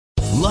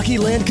Lucky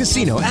Land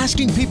Casino,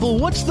 asking people,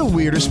 what's the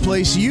weirdest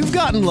place you've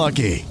gotten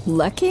lucky?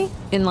 Lucky?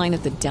 In line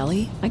at the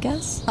deli, I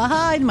guess?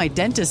 Aha, in my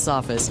dentist's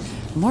office.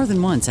 More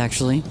than once,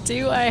 actually.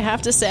 Do I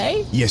have to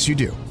say? Yes, you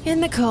do. In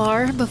the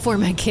car before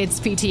my kids'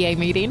 PTA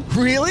meeting.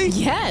 Really?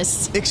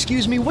 Yes.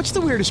 Excuse me, what's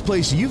the weirdest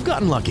place you've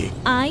gotten lucky?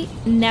 I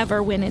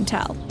never win and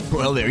tell.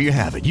 Well, there you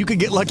have it. You can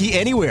get lucky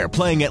anywhere,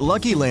 playing at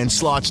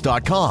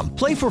LuckyLandSlots.com.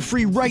 Play for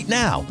free right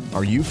now.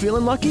 Are you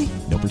feeling lucky?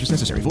 No purchase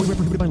necessary. Void where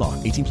prohibited by law.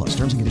 18 plus.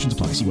 Terms and conditions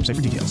apply. See website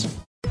for details.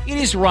 It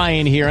is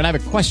Ryan here, and I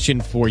have a question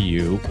for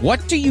you.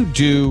 What do you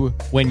do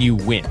when you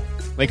win?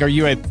 Like, are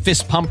you a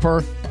fist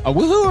pumper, a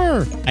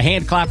woohooer, a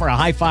hand clapper, a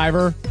high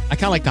fiver? I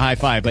kind of like the high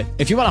five, but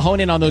if you want to hone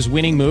in on those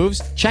winning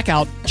moves, check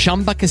out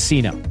Chumba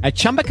Casino. At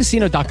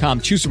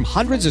ChumbaCasino.com, choose from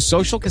hundreds of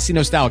social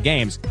casino-style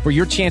games for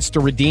your chance to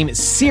redeem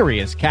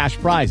serious cash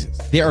prizes.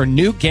 There are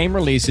new game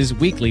releases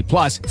weekly,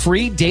 plus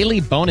free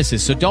daily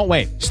bonuses. So don't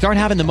wait. Start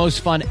having the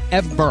most fun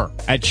ever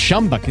at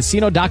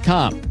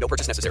ChumbaCasino.com. No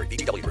purchase necessary.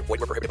 VGW. Void where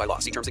prohibited by law.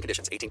 See terms and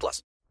conditions. 18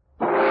 plus.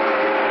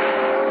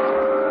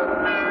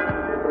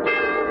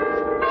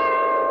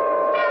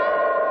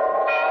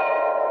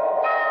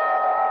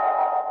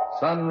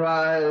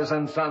 Sunrise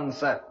and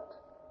sunset,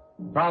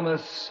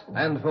 promise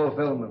and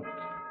fulfillment,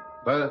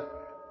 birth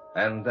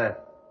and death.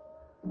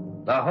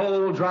 The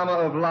whole drama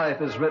of life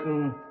is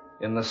written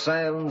in the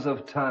sands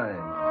of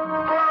time.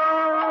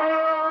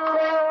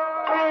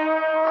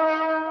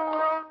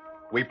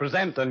 We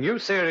present a new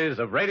series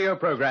of radio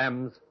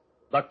programs,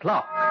 The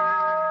Clock.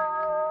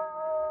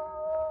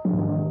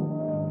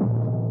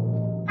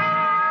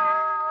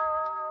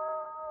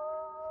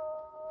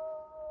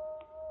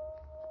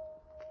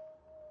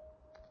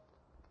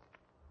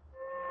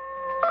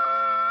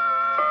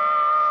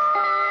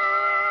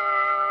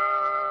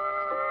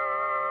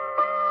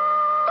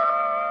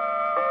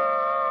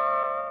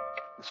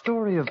 The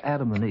story of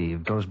Adam and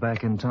Eve goes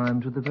back in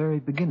time to the very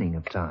beginning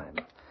of time,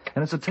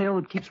 and it's a tale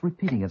that keeps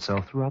repeating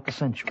itself throughout the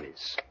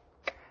centuries.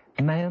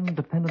 Man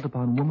dependent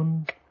upon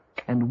woman,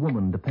 and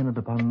woman dependent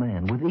upon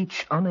man, with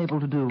each unable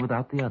to do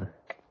without the other.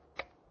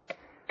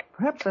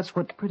 Perhaps that's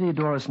what pretty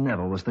Doris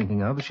Neville was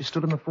thinking of as she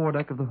stood on the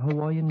foredeck of the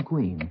Hawaiian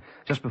Queen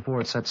just before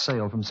it set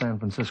sail from San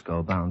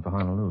Francisco bound for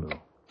Honolulu.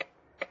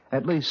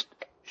 At least,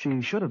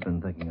 she should have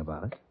been thinking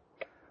about it,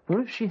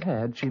 for if she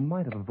had, she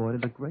might have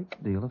avoided a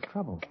great deal of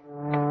trouble.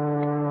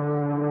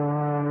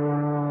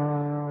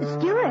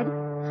 Steward,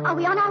 are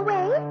we on our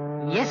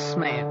way? Yes,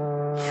 ma'am.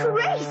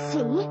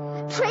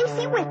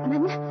 Tracy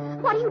Whitman.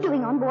 What are you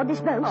doing on board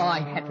this boat? Oh, I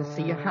had to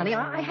see you, honey.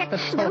 I had to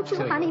talk Don't to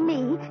you you. honey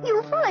me.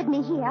 You followed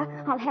me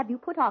here. I'll have you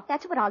put off.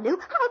 That's what I'll do.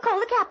 I'll call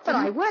the captain. But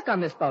I work on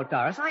this boat,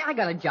 Doris. I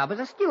got a job as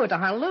a steward to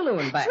Honolulu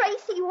and back.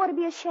 Tracy, you ought to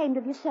be ashamed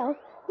of yourself.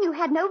 You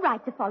had no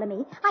right to follow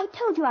me. I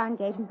told you our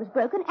engagement was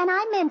broken, and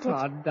I meant it.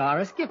 Oh,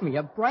 Doris, give me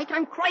a break.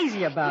 I'm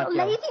crazy about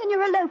You're you. lazy and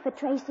you're a loafer,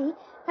 Tracy.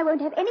 I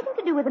won't have anything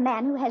to do with a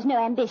man who has no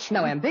ambition.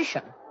 No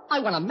ambition? I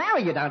want to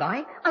marry you, don't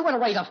I? I want to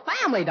raise a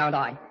family, don't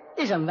I?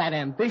 Isn't that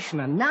ambition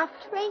enough?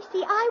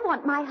 Tracy, I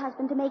want my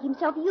husband to make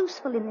himself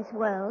useful in this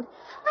world.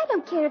 I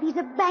don't care if he's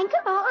a banker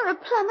or a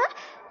plumber,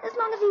 as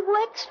long as he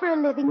works for a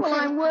living. Well,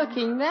 I'm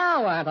working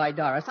now, aren't I,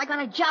 Doris? I got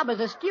a job as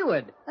a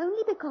steward.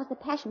 Only because the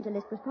passenger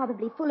list was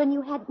probably full and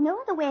you had no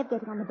other way of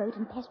getting on the boat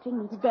and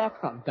pestering me to death.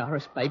 Oh,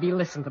 Doris, baby,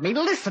 listen to me.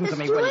 Listen to The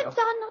me, will you? stewards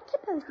are not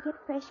supposed to get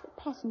fresh with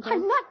passengers.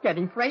 I'm not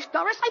getting fresh,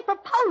 Doris. I'm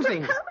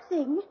proposing.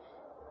 Proposing?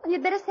 Well,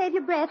 you'd better save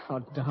your breath. Oh,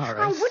 Doris.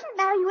 I wouldn't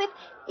marry you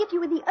if you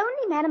were the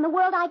only man in the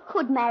world I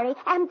could marry,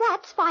 and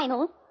that's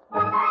final.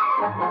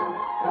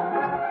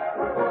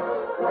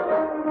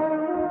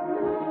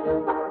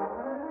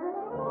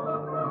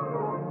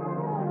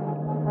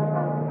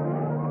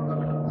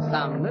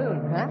 Some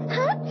moon, huh?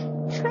 Huh?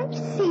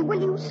 Tracy, will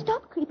you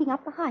stop creeping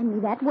up behind me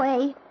that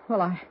way?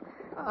 Well,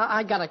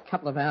 I got a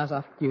couple of hours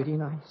off duty,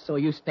 and I saw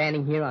you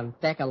standing here on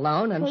deck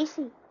alone, and...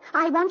 Tracy,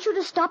 I want you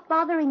to stop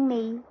bothering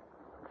me.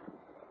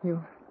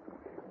 You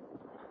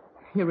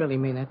really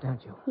mean that,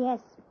 don't you? Yes.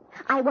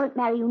 I won't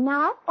marry you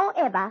now or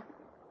ever.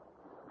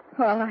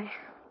 Well,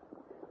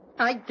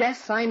 I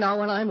guess I know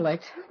when I'm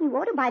licked. You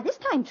ought to by this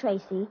time,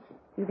 Tracy.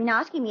 You've been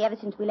asking me ever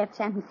since we left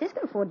San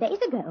Francisco 4 days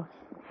ago.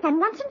 And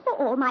once and for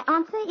all, my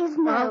answer is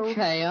no.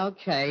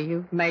 Okay.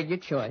 You've made your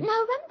choice. Now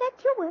run back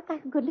to your work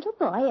like a good little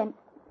boy and...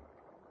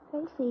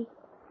 Tracy,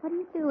 what are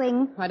you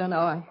doing? I don't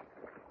know.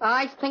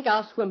 I think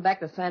I'll swim back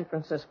to San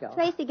Francisco.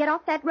 Tracy, get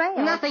off that rail.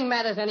 Nothing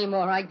matters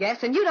anymore, I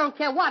guess, and you don't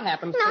care what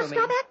happens Now to me.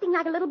 stop acting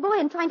like a little boy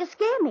and trying to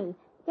scare me.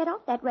 Get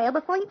off that rail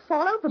before you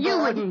fall overboard. You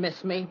wouldn't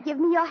miss me. Give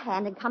me your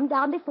hand and come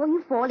down before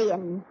you fall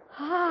in.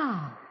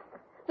 Ah,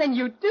 then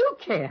you do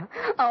care.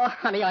 Oh,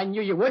 honey, I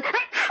knew you would. Tracy,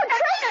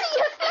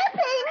 you're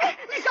slipping!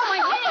 Let go my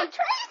hand!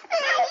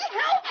 Tracy!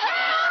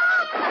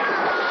 Help!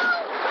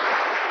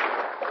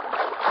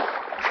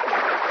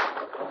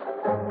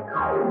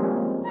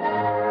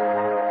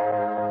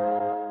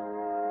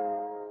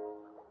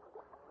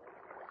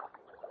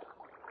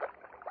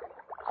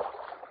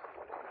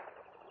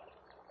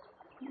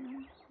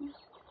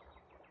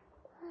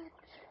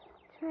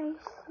 Tracy?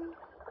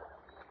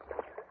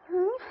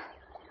 Huh?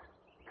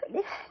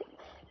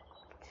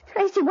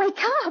 Tracy, wake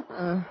up.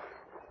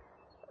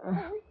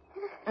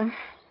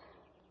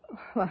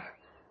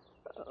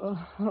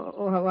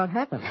 What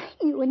happened?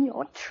 You and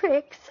your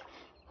tricks.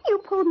 You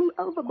pulled me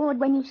overboard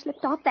when you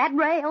slipped off that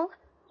rail.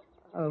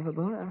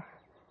 Overboard?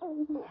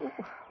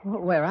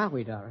 Where are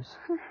we, Doris?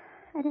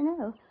 I don't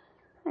know.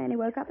 I only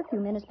woke up a few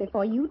minutes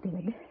before you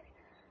did.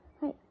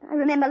 I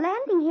remember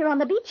landing here on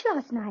the beach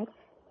last night.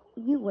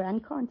 You were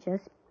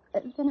unconscious.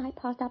 Then I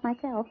passed out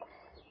myself.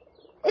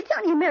 It's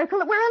only a miracle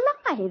that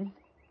we're alive.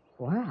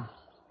 Wow.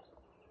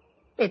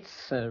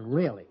 It's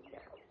really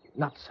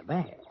not so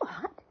bad.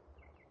 What?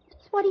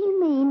 Just what do you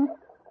mean?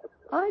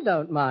 I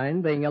don't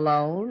mind being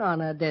alone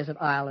on a desert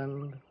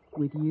island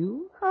with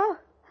you. Oh,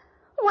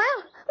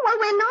 well,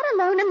 we're not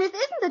alone, and this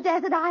isn't a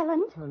desert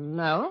island.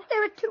 No?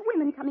 There are 2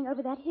 women coming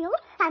over that hill,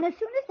 and as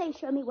soon as they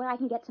show me where I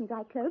can get some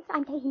dry clothes,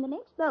 I'm taking the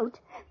next boat.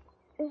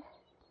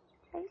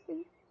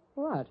 Tracy.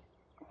 What?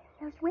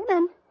 Those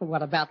women.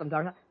 What about them,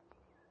 Doris?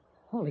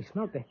 Holy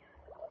smoke,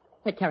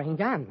 they're carrying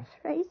guns.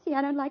 Tracy,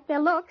 I don't like their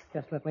looks.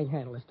 Just let me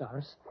handle this,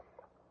 Doris.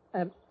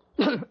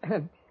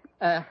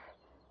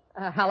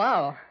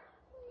 Hello?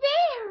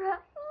 Vera,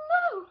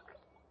 look.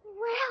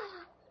 Well,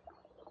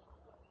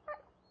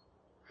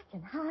 I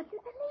can hardly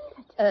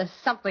believe it.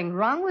 Something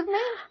wrong with me?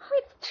 Oh,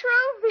 it's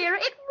true, Vera.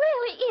 It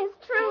really is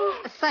true.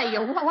 Say,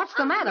 what's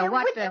the matter?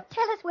 Would you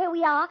tell us where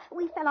we are?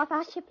 We fell off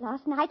our ship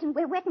last night, and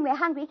we're wet and we're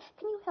hungry.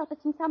 Can you help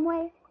us in some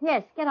way?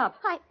 Yes, get up.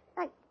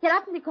 Get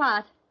up and be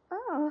quiet.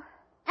 Oh.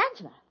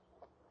 Angela.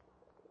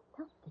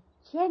 Help the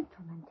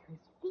gentleman to his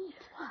feet.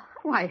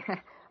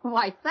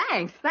 Why,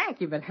 thanks.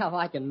 Thank you, but how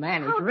I can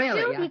manage,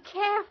 really. Do be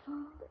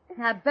careful.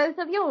 Now, both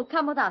of you will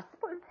come with us.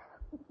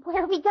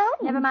 Where are we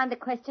going? Never mind the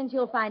questions,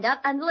 you'll find out.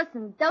 And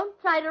listen, don't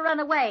try to run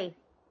away.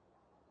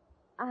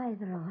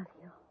 Either of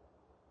you.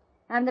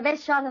 I'm the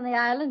best shot on the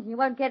island, and you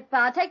won't get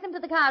far. Take them to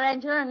the car,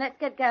 Angela, and let's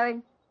get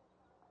going.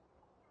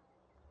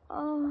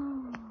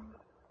 Oh,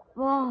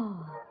 boy.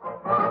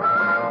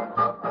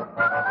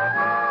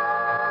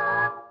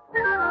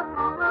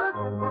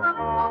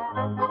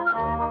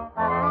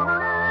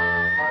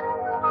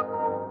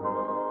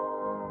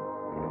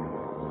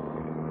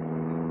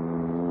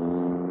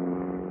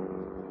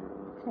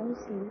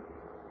 Tracy,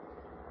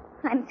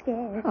 I'm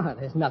scared. Oh,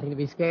 there's nothing to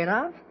be scared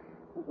of.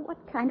 What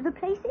kind of a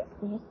place is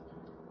this?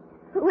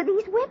 Who are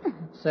these women?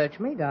 Search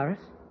me, Doris.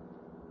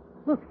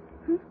 Look,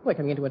 we're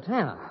coming into a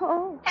town.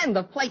 Oh. And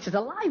the place is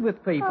alive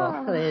with people.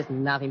 Oh. There's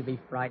nothing to be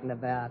frightened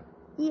about.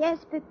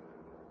 Yes, but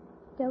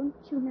don't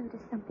you notice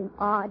something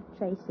odd,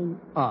 Tracy?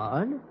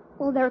 Odd?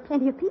 Well, there are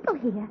plenty of people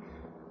here.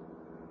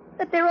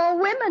 But they're all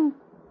women.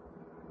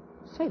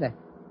 Say that.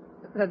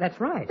 That's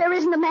right. There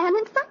isn't a man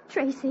in sight,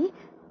 Tracy.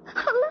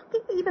 Oh,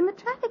 look, even the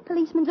traffic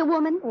policeman's a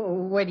woman. Well,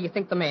 where do you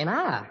think the men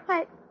are?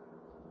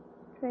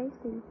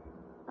 Tracy,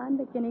 I'm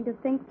beginning to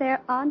think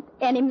there aren't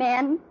any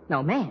men.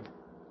 No men?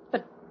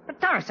 But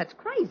Doris, that's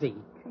crazy.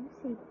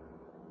 Tracy,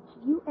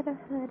 have you ever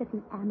heard of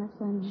the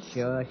Amazons?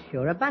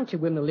 Sure. A bunch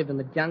of women who lived in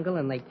the jungle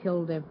and they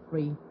killed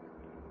every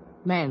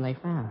man they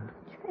found.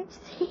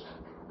 Tracy.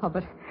 Oh,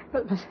 but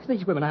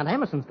these women aren't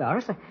Amazons,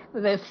 Doris.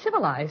 They're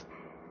civilized.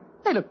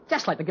 They look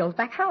just like the girls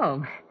back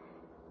home.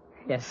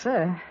 Yes,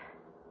 sir.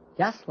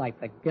 Just like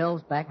the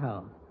girls back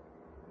home.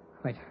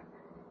 Wait.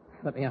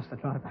 Let me ask the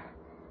driver.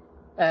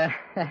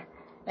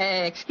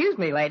 Excuse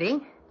me,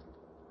 lady.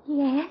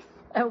 Yes?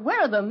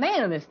 Where are the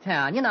men in this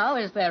town? You know,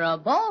 is there a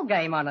ball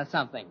game on or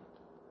something?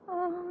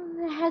 Oh,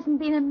 there hasn't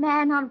been a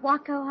man on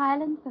Waco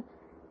Island for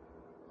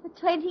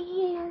 20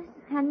 years.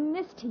 And,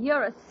 mister,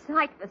 you're a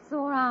sight for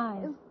sore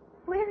eyes.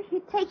 Where are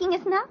you taking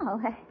us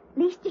now? At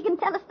least you can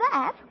tell us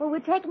that. Well, we're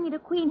taking you to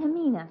Queen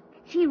Hamina.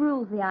 She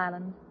rules the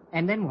island.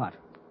 And then what?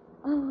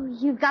 Oh,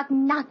 you've got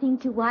nothing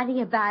to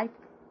worry about.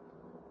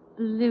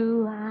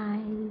 Blue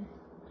eyes.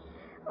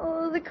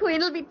 Oh, the Queen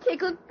will be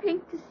tickled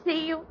pink to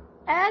see you.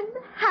 And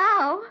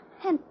how?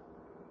 And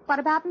what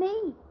about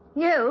me?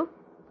 You?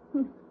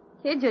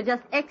 Kid, you're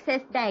just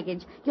excess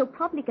baggage. You'll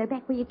probably go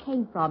back where you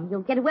came from.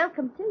 You'll get a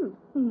welcome, too.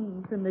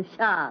 From the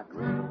sharks.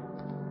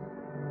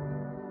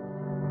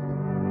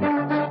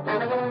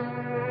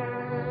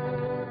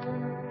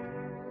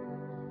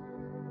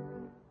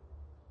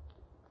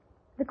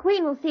 The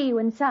Queen will see you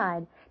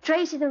inside.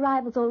 Tracy's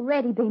arrival's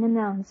already been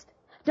announced.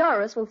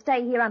 Doris will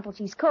stay here until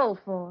she's called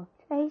for.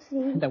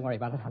 Tracy. Don't worry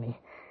about it, honey.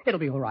 It'll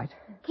be all right.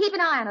 Keep an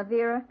eye on her,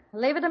 Vera.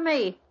 Leave it to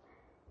me.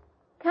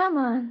 Come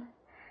on.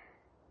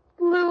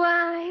 Blue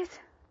eyes.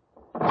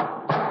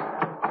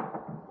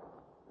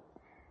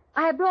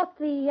 I brought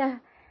the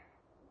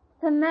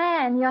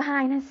man, Your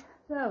Highness.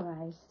 So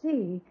I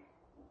see.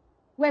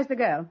 Where's the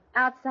girl?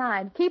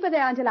 Outside. Keep her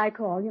there until I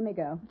call. You may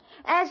go.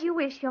 As you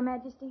wish, Your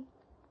Majesty.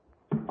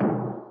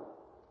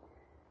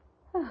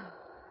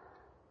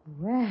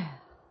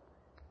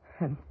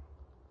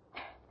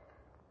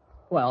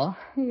 Well?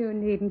 You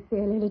needn't feel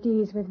ill at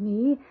ease with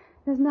me.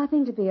 There's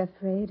nothing to be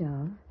afraid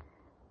of.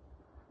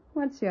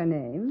 What's your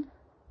name?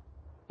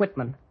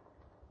 Whitman.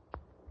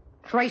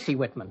 Tracy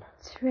Whitman.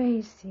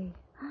 Tracy.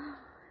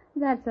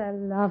 That's a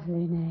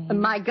lovely name.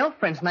 And my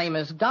girlfriend's name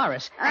is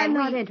Doris. I'm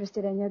not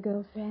interested in your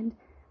girlfriend.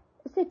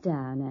 Sit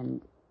down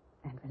and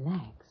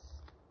relax.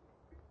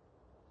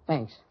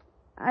 Thanks.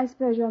 I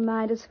suppose your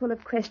mind is full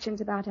of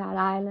questions about our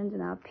island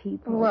and our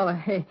people. Well,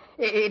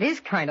 it is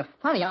kind of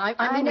funny. I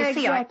mean, know you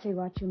see, exactly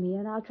what you mean,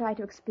 and I'll try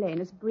to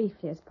explain as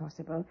briefly as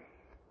possible.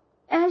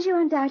 As you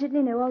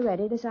undoubtedly know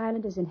already, this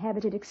island is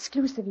inhabited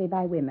exclusively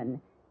by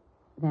women.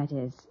 That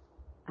is,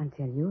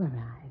 until you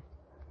arrived.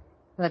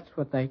 That's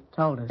what they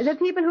told us. The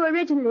people who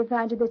originally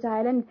founded this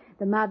island,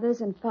 the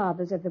mothers and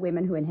fathers of the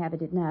women who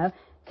inhabit it now,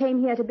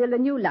 came here to build a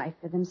new life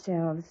for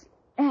themselves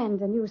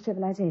and a new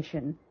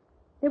civilization.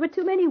 There were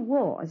too many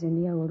wars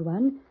in the old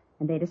one,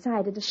 and they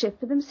decided to shift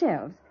for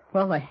themselves.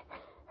 Well,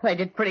 they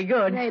did pretty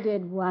good. They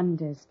did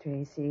wonders,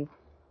 Tracy.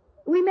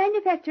 We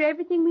manufacture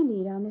everything we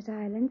need on this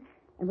island,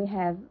 and we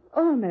have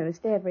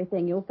almost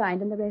everything you'll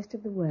find in the rest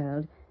of the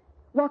world.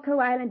 Waco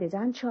Island is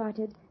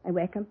uncharted, and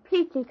we're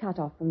completely cut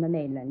off from the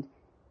mainland.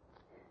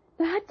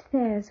 But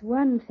there's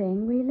one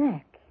thing we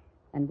lack,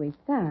 and we've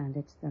found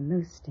it's the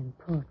most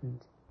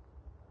important.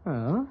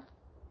 Oh?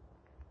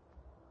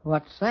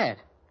 What's that?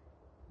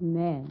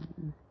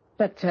 Men.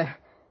 But,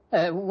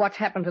 what's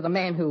happened to the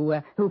men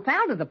who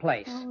founded the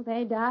place? Oh,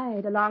 they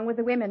died, along with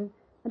the women,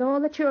 and all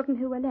the children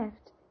who were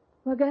left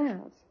were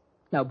girls.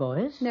 No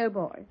boys? No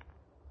boys.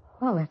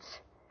 Well,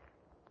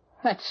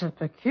 that's a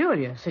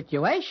peculiar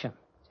situation.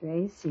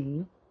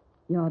 Tracy,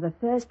 you're the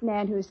first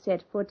man who's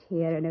set foot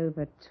here in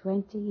over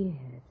 20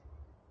 years.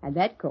 And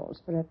that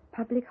calls for a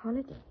public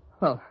holiday.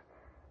 Well,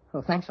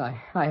 thanks. I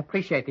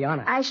appreciate the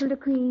honor. I shall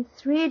decree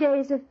 3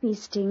 days of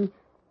feasting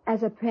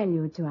as a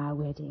prelude to our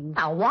wedding.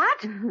 Our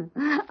what?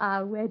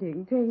 Our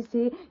wedding,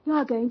 Tracy.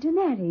 You're going to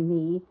marry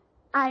me.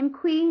 I'm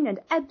queen and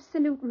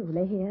absolute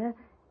ruler here.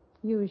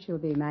 You shall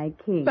be my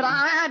king. But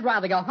I'd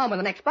rather go home on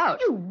the next boat.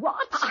 You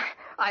what?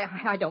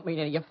 I don't mean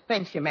any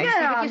offense, Your Majesty.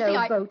 There are but you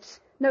no see, boats.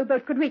 No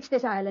boat could reach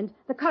this island.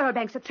 The coral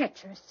banks are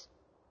treacherous.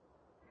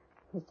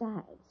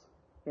 Besides,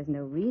 there's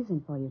no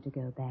reason for you to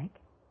go back.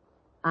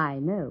 I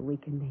know we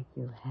can make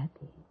you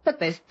happy. But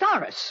there's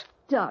Doris.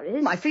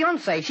 Doris? My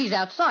fiancée. She's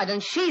outside,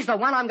 and she's the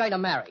one I'm going to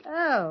marry.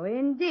 Oh,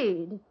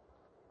 indeed.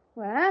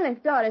 Well,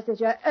 if Doris is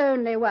your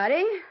only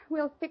worry,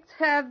 we'll fix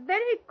her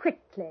very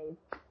quickly.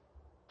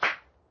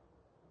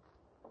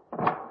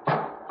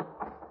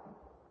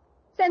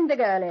 Send the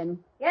girl in.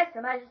 Yes,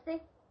 Your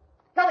Majesty.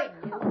 Go in,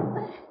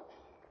 you.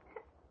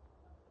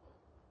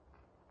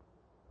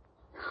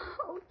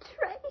 Oh,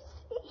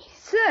 Tracy.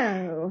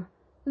 So,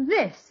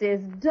 this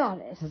is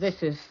Doris.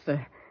 This is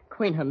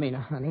Queen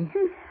Hermina, honey.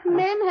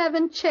 Men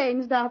haven't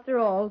changed after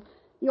all.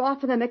 You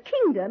offer them a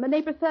kingdom, and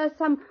they prefer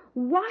some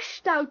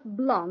washed-out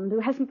blonde who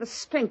hasn't the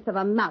strength of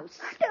a mouse.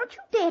 Don't you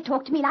dare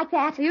talk to me like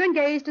that. Are you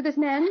engaged to this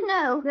man?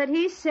 No. That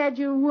he said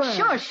you were.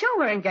 Sure,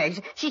 we're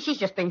engaged. She's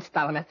just been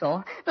stubborn, that's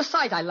all.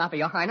 Besides, I love her,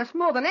 Your Highness,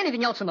 more than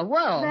anything else in the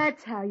world.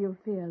 That's how you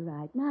feel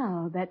right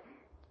now, but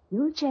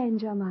you'll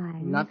change your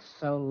mind. Not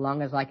so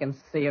long as I can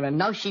see her and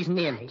know she's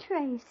near me.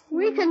 Tracy.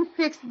 We can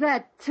fix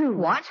that, too.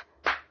 What?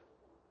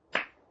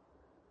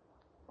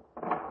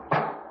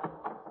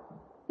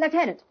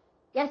 Lieutenant.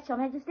 Yes, Your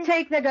Majesty?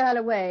 Take the girl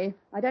away.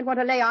 I don't want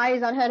to lay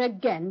eyes on her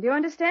again. Do you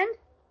understand?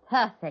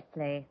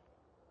 Perfectly.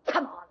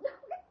 Come on.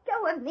 Let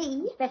go of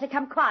me. Better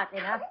come quietly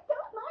now. Let go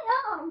of my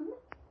arm.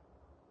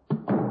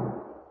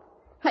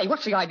 Hey,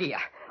 what's the idea?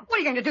 What are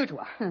you going to do to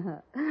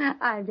her?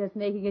 I'm just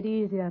making it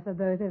easier for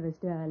both of us,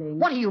 darling.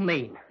 What do you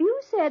mean? You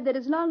said that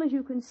as long as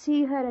you can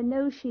see her and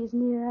know she's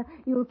near,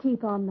 you'll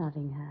keep on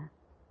loving her.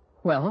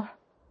 Well?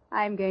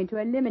 I'm going to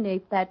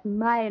eliminate that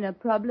minor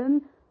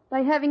problem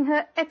by having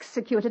her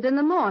executed in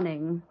the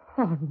morning.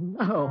 Oh,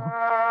 no.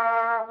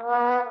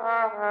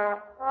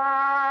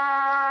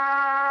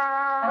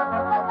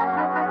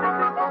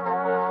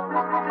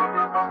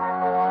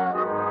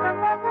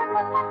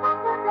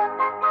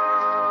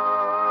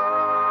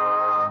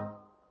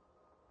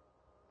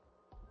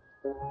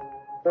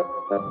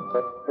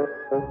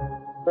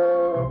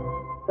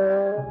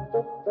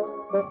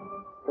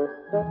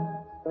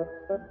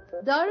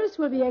 Doris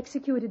will be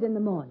executed in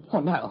the morning. Oh,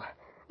 no.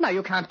 No,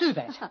 you can't do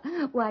that.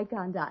 Why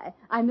can't I?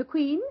 I'm the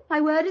queen.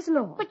 My word is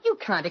law. But you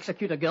can't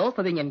execute a girl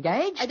for being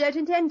engaged. I don't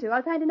intend to.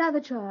 I'll find another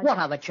charge. What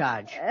other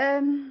charge?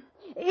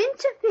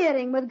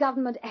 Interfering with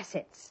government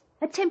assets.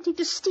 Attempting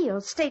to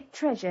steal state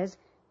treasures.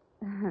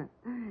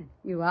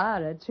 You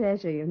are a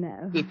treasure, you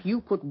know. If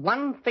you put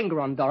one finger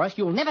on Doris,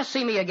 you'll never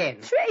see me again.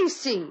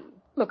 Tracy!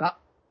 Look,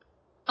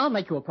 I'll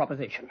make you a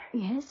proposition.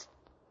 Yes?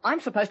 I'm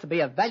supposed to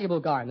be a valuable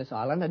guy on this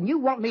island, and you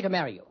want me to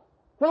marry you.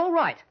 Well, all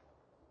right.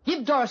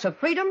 Give Doris her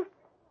freedom,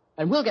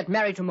 and we'll get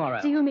married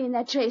tomorrow. Do you mean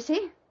that,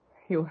 Tracy?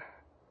 You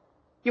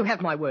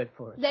have my word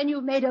for it. Then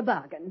you've made a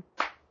bargain.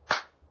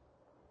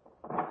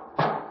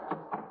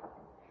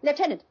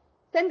 Lieutenant,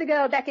 send the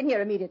girl back in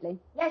here immediately.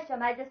 Yes, Your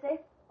Majesty.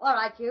 All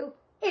right, you.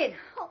 In.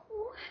 Oh.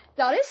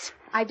 Doris,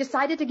 I've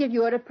decided to give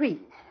you a reprieve.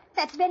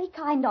 That's very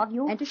kind of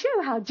you. And to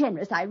show how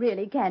generous I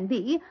really can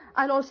be,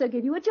 I'll also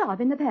give you a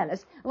job in the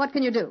palace. What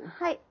can you do?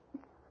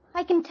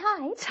 I can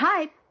type.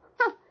 Type?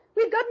 Huh.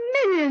 We've got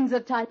millions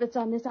of typists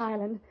on this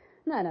island.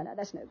 No,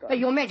 that's no good.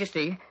 Your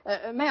Majesty,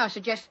 may I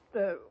suggest,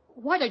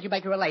 why don't you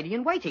make her a lady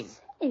in waiting?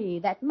 Hey,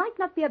 that might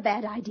not be a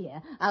bad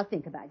idea. I'll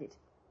think about it.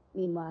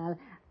 Meanwhile,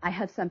 I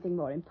have something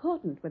more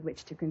important with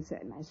which to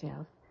concern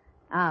myself.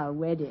 Our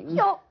wedding.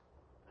 Your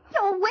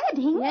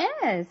wedding?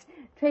 Yes.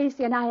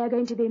 Tracy and I are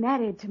going to be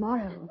married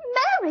tomorrow.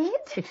 Married?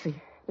 It's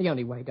the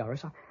only way,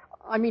 Doris.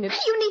 I mean,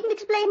 it's... You needn't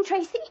explain,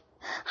 Tracy.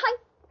 I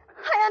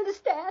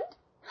understand.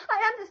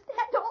 I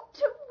understand all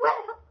too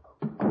well.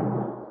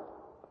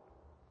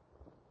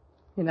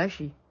 You know,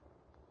 she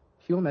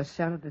almost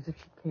sounded as if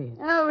she cared.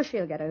 Oh,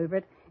 she'll get over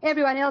it.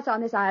 Everyone else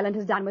on this island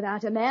has done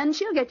without a man.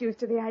 She'll get used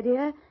to the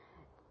idea.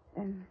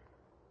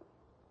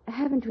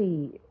 Haven't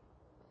we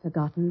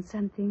forgotten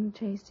something,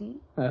 Tracy?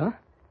 Well,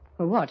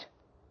 what?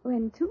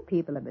 When two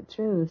people are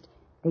betrothed,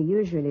 they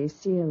usually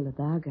seal the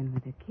bargain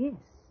with a kiss.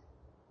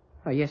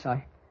 Oh, yes,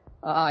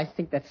 I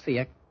think that's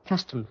the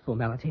custom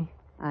formality.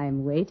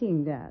 I'm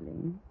waiting,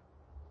 darling.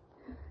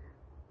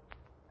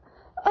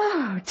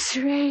 Oh,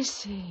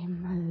 Tracy,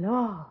 my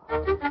lord.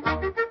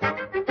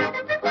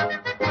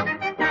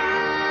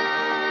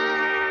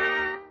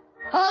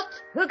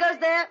 Halt! Who goes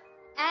there?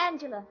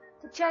 Angela,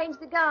 to change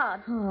the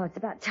guard. Oh, it's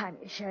about time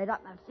you showed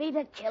up. My feet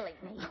are killing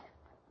me.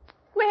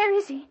 Where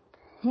is he?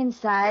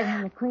 Inside,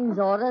 and the Queen's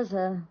orders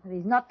are that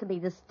he's not to be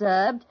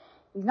disturbed.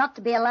 He's not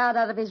to be allowed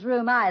out of his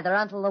room either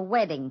until the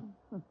wedding.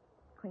 The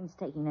Queen's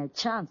taking no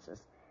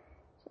chances.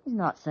 She's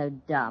not so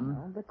dumb.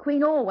 Oh, the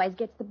Queen always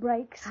gets the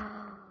breaks.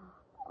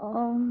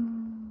 Oh,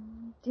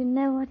 do you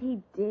know what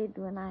he did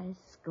when I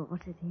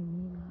escorted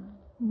him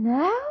in?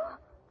 No?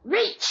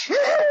 Reach for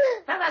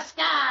the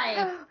sky.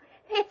 Oh,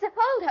 it's a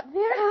hold-up,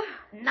 Vera.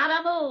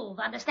 Not a move,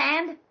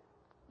 understand?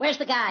 Where's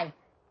the guy?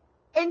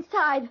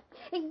 Inside.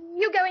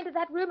 You go into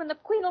that room and the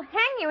Queen will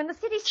hang you in the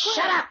city square.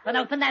 Shut up and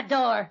open that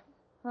door.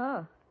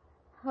 Oh.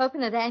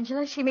 Open it,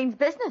 Angela. She means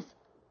business.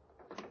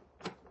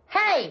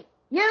 Hey,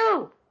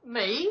 you!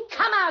 Me?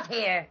 Come out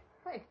here.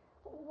 Hey,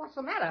 what's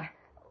the matter?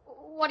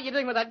 What are you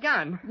doing with that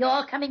gun?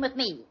 You're coming with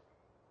me.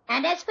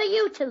 And as for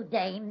you two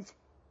dames,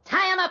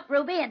 tie 'em up,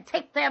 Ruby, and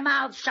tape their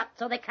mouths shut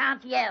so they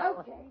can't yell.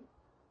 Okay.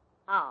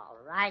 All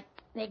right,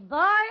 big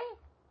boy.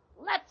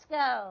 Let's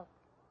go.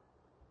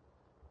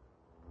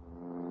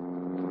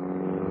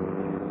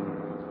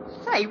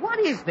 Say, what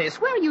is this?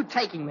 Where are you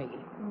taking me?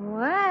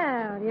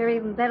 Wow, you're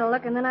even better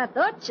looking than I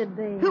thought you'd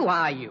be. Who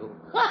are you?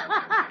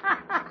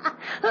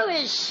 Who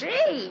is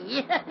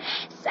she?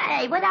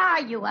 Say, what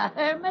are you, a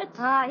hermit?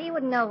 He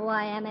wouldn't know who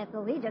I am,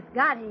 Ethel. He just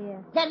got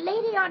here. The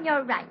lady on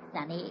your right,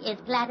 Sonny,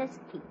 is Gladys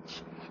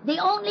Peach, the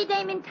only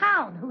dame in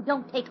town who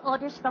don't take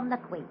orders from the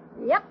Queen.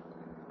 Yep.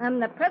 I'm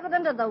the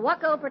president of the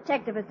Waco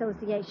Protective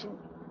Association.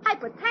 I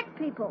protect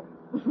people.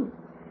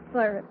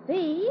 For a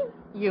fee.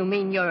 You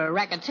mean you're a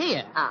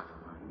racketeer? Oh,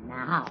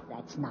 now,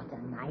 that's not a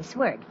nice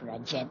word for a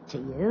gent to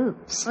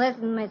use.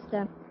 Listen,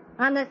 mister.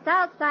 On the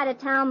south side of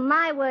town,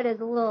 my word is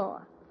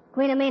law.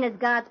 Queen Amina's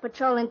guards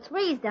patrol in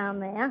threes down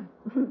there.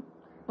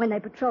 When they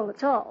patrol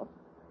at all.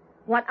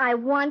 What I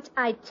want,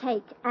 I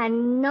take,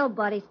 and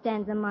nobody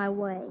stands in my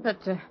way.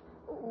 But,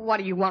 what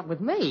do you want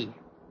with me?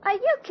 Are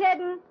you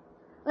kidding?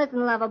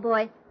 Listen, lover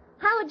boy,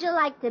 how would you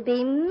like to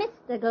be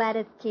Mr.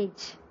 Gladys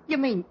Keach? You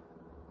mean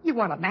you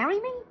want to marry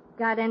me?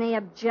 Got any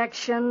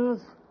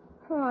objections?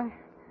 Oh,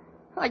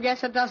 I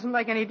guess it doesn't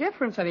make any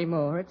difference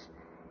anymore.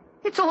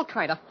 It's all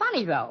kind of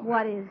funny, though.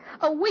 What is?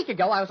 A week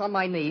ago, I was on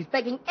my knees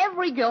begging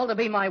every girl to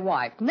be my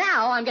wife.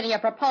 Now I'm getting a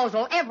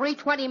proposal every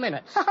 20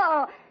 minutes.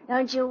 Oh,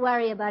 don't you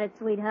worry about it,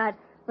 sweetheart.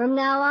 From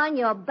now on,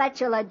 your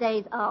bachelor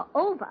days are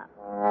over.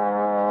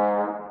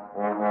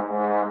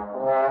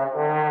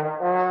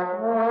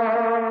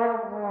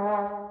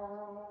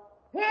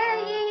 Hear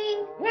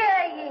ye,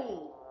 hear ye.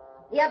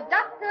 The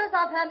abductors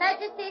of Her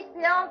Majesty's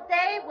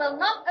fiancé will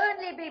not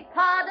only be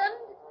pardoned,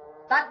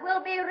 but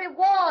will be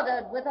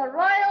rewarded with a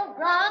royal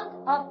grant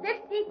of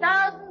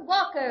 50,000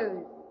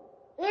 Wacos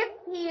if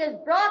he is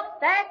brought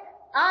back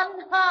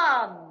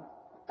unharmed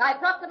by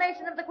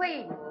proclamation of the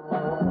Queen.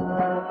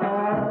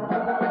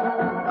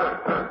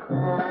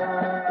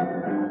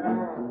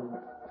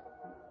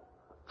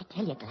 I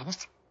tell you,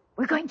 Gladys,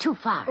 we're going too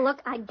far.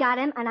 Look, I got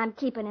him, and I'm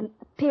keeping him,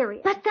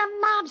 period. But the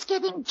mob's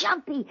getting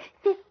jumpy.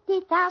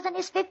 50,000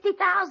 is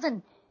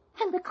 50,000.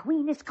 And the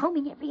Queen is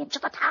combing every inch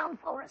of the town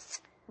for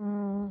us.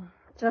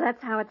 So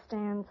that's how it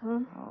stands, huh?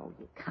 Oh,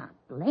 you can't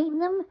blame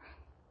them.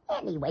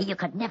 Anyway, you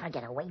could never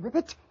get away with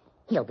it.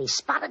 He'll be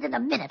spotted in a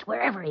minute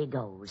wherever he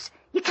goes.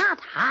 You can't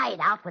hide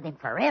out with him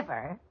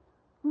forever.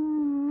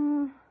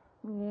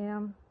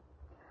 Yeah.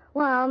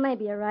 Well,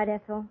 maybe you're right,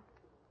 Ethel.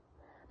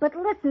 But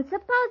listen,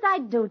 suppose I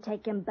do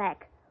take him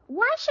back.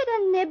 Why should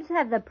a Nibs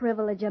have the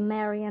privilege of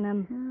marrying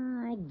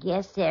him? I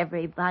guess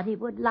everybody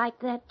would like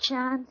that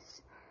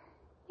chance.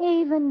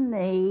 Even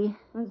me.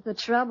 What's the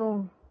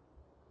trouble?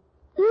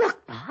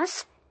 Look,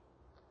 boss.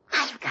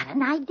 I've got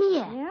an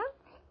idea. Yeah?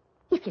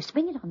 If you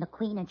swing it on the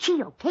Queen and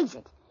she okays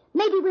it,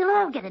 maybe we'll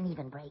all get an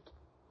even break.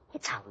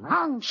 It's a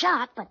long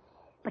shot, but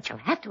you'll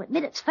have to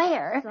admit it's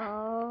fair.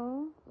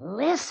 So?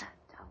 Listen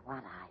to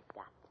what I've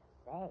got to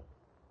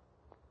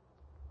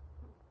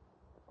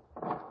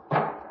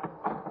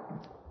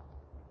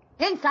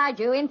say. Inside,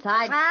 you,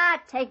 inside.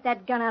 Take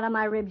that gun out of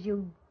my ribs,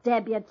 you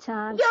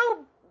debutante.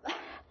 You...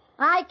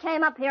 I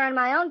came up here in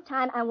my own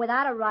time and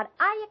without a rod.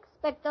 I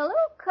expect a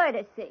little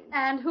courtesy.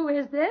 And who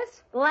is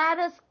this?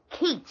 Gladys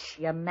Keach,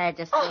 Your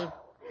Majesty. Oh,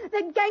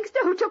 the gangster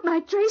who took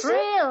my Tracy.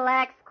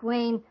 Relax,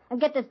 Queen,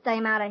 and get this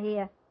dame out of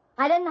here.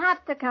 I didn't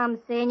have to come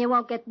see, and you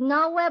won't get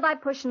nowhere by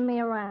pushing me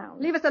around.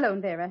 Leave us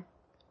alone, Vera.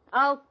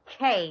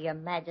 Okay, Your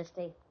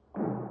Majesty.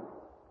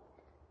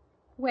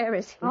 Where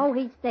is he? Oh,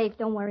 he's safe.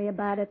 Don't worry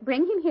about it.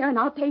 Bring him here and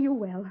I'll pay you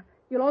well.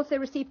 You'll also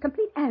receive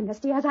complete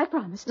amnesty, as I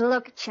promised.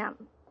 Look,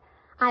 chum,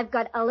 I've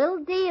got a little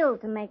deal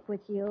to make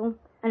with you,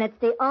 and it's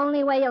the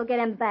only way you'll get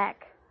him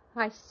back.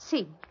 I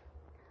see.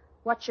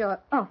 What's your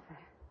offer?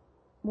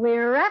 We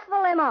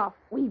raffle him off.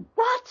 We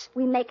what?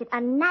 We make it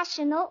a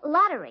national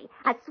lottery,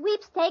 a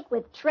sweepstake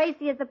with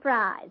Tracy as the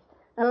prize.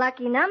 The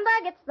lucky number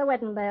gets the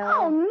wedding bell.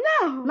 Oh,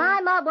 no!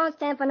 My mob won't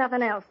stand for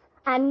nothing else,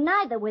 and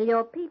neither will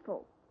your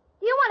people.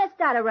 Do you want to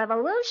start a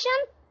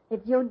revolution?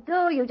 If you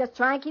do, you just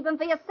try and keep him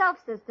for yourself,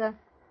 sister.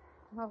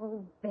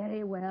 Oh,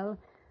 very well.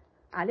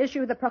 I'll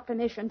issue the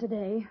proclamation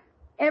today.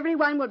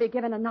 Everyone will be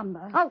given a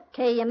number.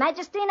 Okay, Your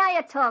Majesty, now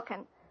you're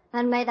talking.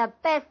 And may the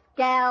best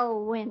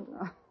gal win.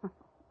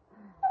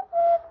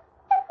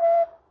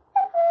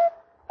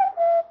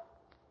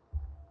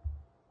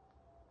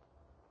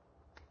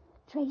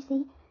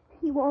 Tracy,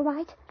 you all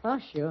right? Oh,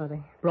 sure.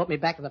 They brought me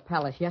back to the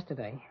palace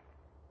yesterday.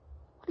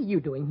 What are you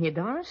doing here,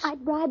 Doris? I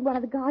bribed one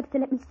of the guards to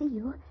let me see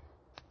you.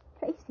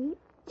 Tracy,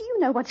 do you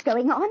know what's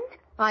going on?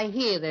 I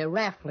hear they're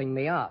raffling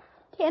me off.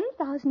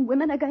 10,000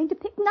 women are going to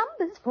pick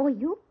numbers for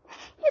you.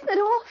 Isn't it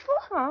awful?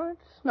 Oh,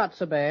 it's not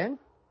so bad.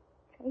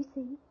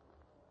 Tracy,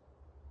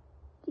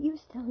 do you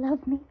still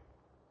love me?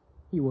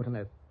 You ought to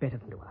know better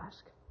than to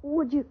ask.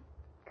 Would you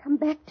come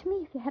back to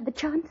me if you had the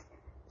chance?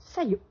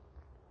 Say, you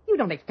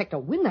don't expect to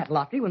win that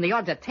lottery when the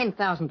odds are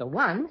 10,000 to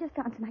 1. Just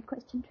answer my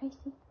question,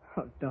 Tracy.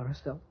 Oh,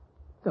 Doris,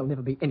 there'll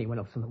never be anyone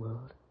else in the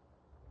world.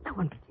 No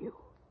one but you.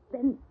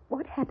 Then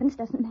what happens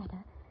doesn't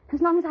matter,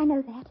 as long as I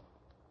know that.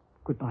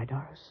 Goodbye,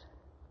 Doris.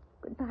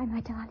 Goodbye, my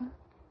darling.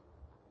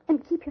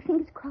 And keep your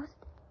fingers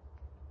crossed.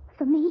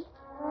 For me.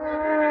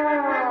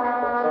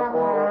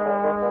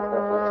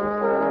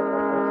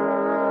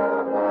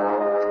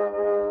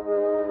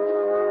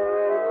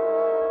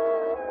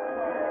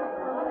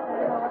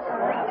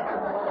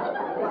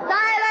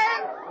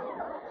 Silence!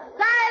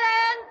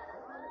 Silence!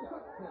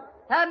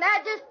 Her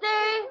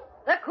Majesty,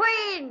 the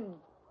Queen!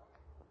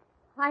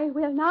 I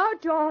will now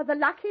draw the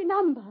lucky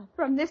number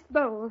from this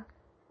bowl.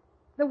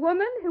 The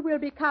woman who will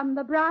become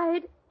the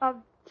bride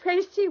of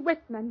Tracy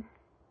Whitman.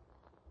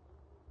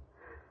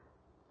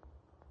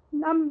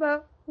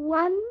 Number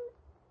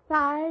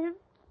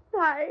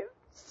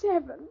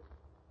 1557.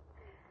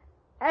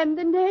 And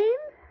the name?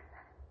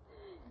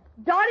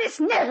 Doris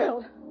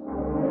Neville.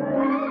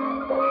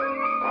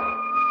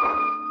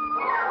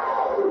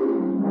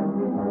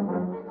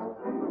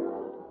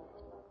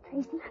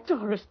 Tracy?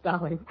 Doris,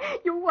 darling,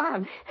 you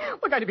won.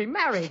 We're going to be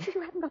married.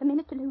 You haven't got a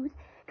minute to lose.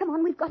 Come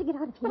on, we've got to get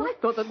out of here. Well, I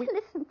thought that we...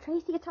 Listen,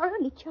 Tracy, it's our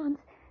only chance.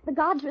 The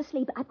guards are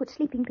asleep. I put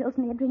sleeping pills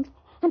in their drinks.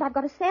 And I've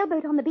got a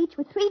sailboat on the beach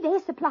with 3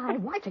 days' supply.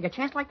 Why take a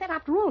chance like that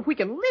after all if we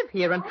can live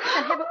here and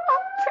have a...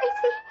 Oh,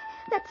 Tracy,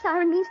 that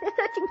siren means they're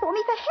searching for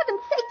me. For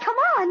heaven's sake, come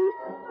on.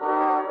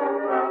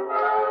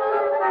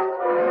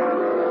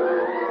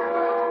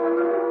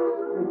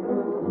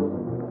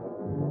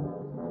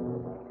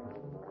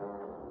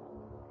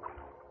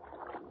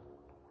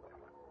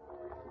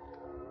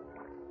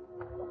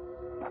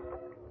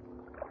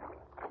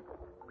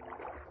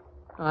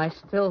 I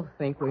still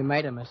think we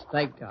made a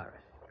mistake, Doris.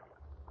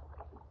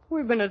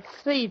 We've been at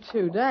sea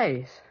 2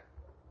 days.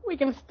 We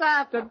can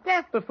starve to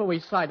death before we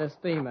sight a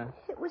steamer.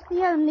 It was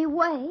the only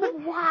way. But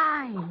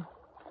why?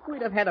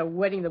 We'd have had a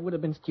wedding that would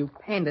have been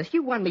stupendous.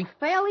 You won me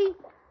fairly.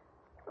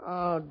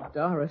 Oh,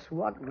 Doris,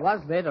 what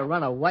was there to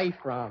run away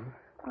from?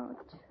 Oh,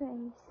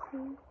 Tracy.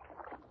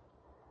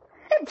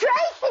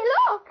 Tracy,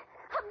 look!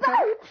 A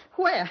boat!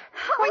 Where?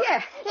 Oh,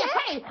 yeah. yes.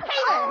 Hey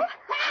there!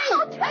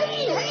 Oh,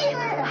 Tracy! Hey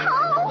there!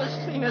 Oh!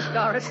 They've seen us,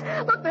 Doris.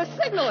 Look, they're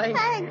signaling.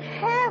 Thank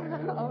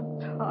heaven. Oh,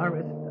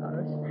 Doris.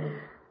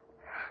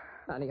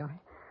 Honey,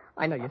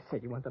 I know you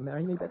said you want to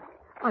marry me, but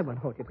I won't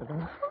hold you to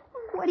that.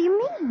 What do you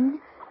mean?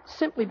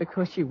 Simply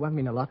because you won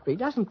me in a lottery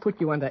doesn't put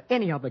you under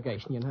any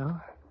obligation, you know.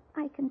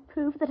 I can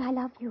prove that I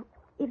love you,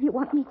 if you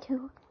want me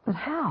to. But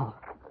how?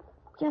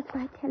 Just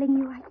by telling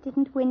you I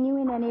didn't win you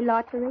in any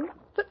lottery.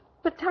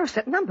 But Doris,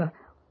 that number,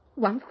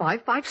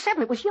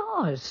 1557, it was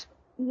yours.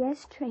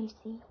 Yes,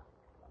 Tracy.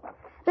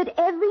 But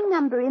every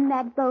number in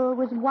that bowl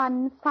was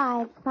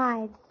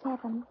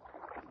 1557.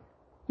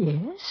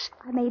 Yes?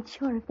 I made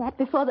sure of that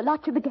before the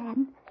lottery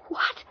began.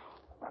 What?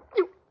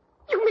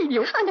 You mean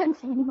you... Oh, don't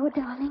say any more,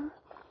 darling.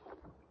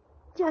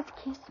 Just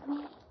kiss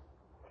me.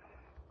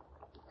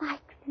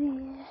 Like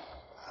this.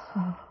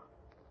 Oh,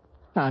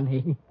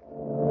 honey.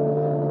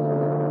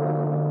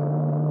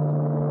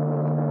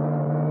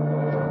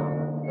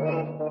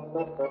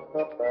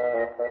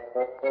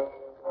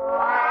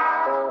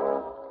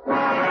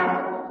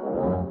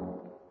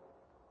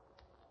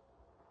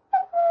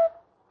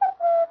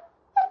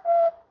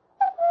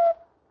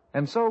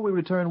 And so we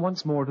return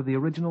once more to the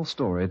original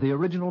story, the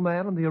original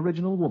man and the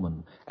original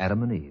woman,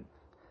 Adam and Eve.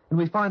 And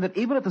we find that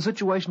even if the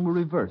situation were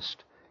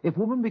reversed, if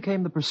woman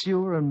became the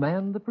pursuer and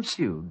man the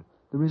pursued,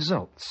 the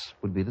results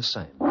would be the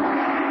same.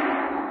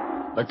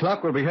 The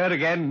Clock will be heard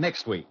again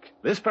next week.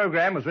 This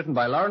program was written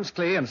by Lawrence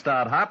Clee and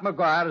starred Hart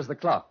McGuire as the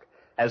Clock.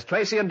 As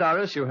Tracy and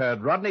Doris, you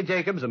heard Rodney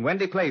Jacobs and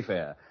Wendy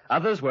Playfair.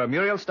 Others were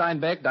Muriel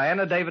Steinbeck,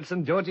 Diana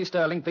Davidson, Georgie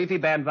Sterling, Fifi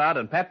Banvard,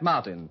 and Pat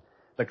Martin.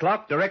 The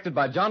Clock, directed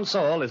by John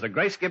Saul, is a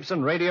Grace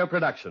Gibson radio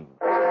production.